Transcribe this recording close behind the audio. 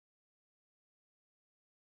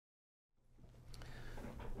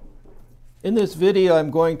In this video, I'm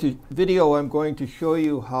going to show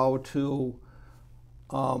you how to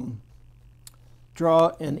draw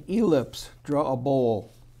an ellipse, draw a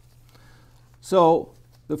bowl. So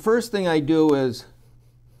the first thing I do is,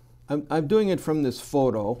 I'm doing it from this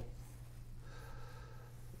photo.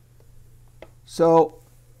 So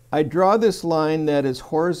I draw this line that is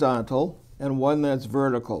horizontal and one that's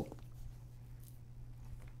vertical.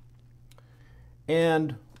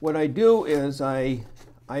 And what I do is I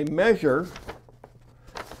measure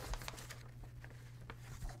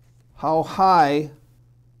how high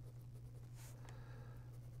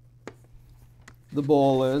the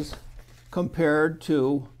bowl is compared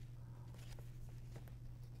to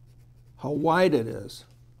how wide it is.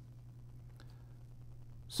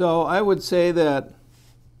 So I would say that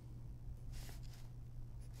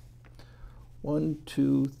 1,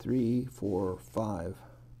 2, 3, 4, 5.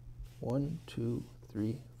 1, 2,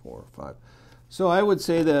 3, 4, 5. So I would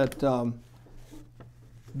say that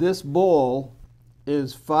this bowl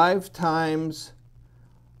is 5 times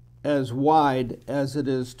as wide as it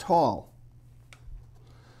is tall.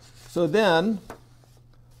 So then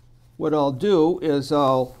what I'll do is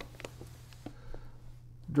I'll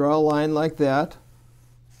draw a line like that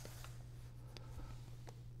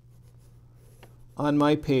on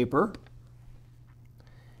my paper,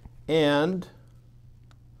 and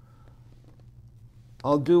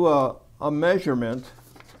I'll do a measurement.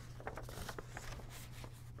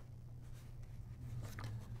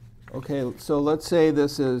 Okay, so let's say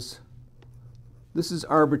this is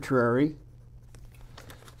arbitrary.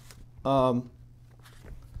 So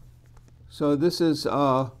this is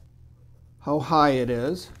how high it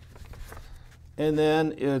is, and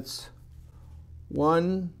then it's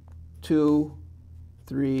 1, 2,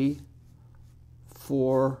 3,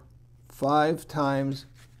 4, 5 times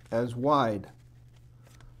as wide.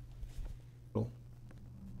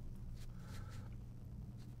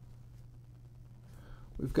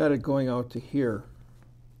 We've got it going out to here,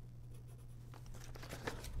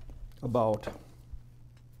 about.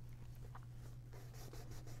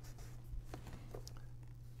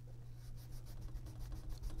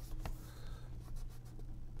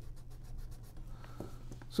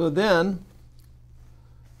 So then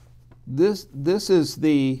this is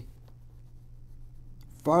the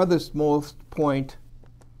farthest most point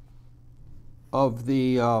of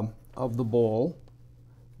the bowl.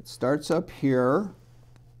 It starts up here.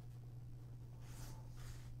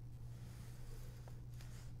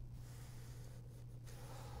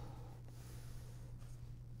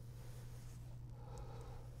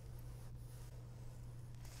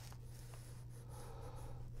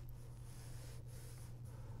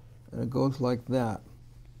 And it goes like that.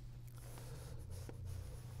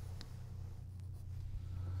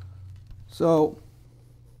 So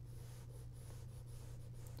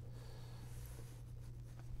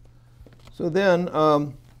then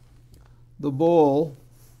the bowl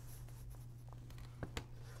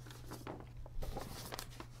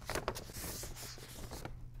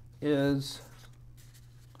is,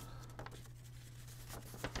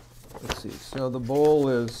 let's see, so the bowl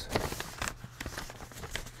is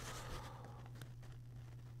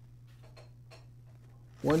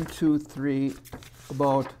 1, 2, 3,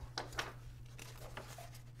 about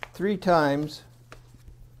 3 times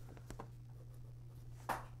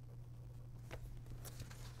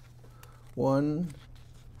one,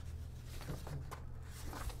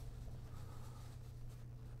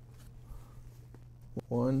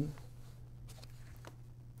 1,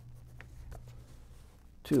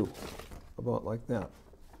 2, about like that.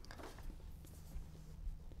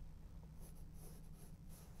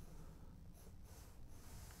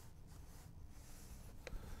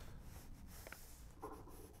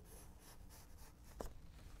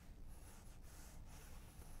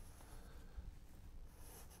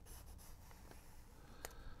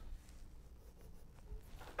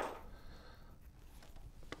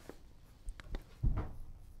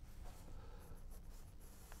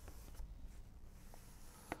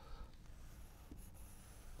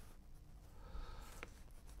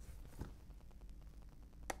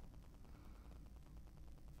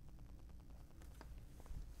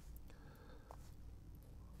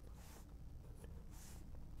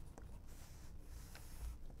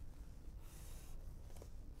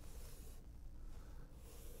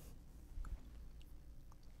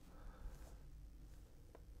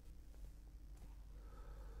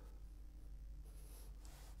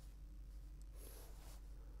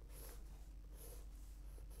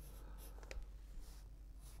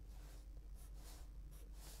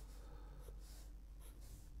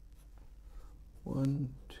 One,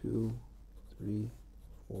 2, 3,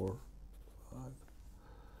 4,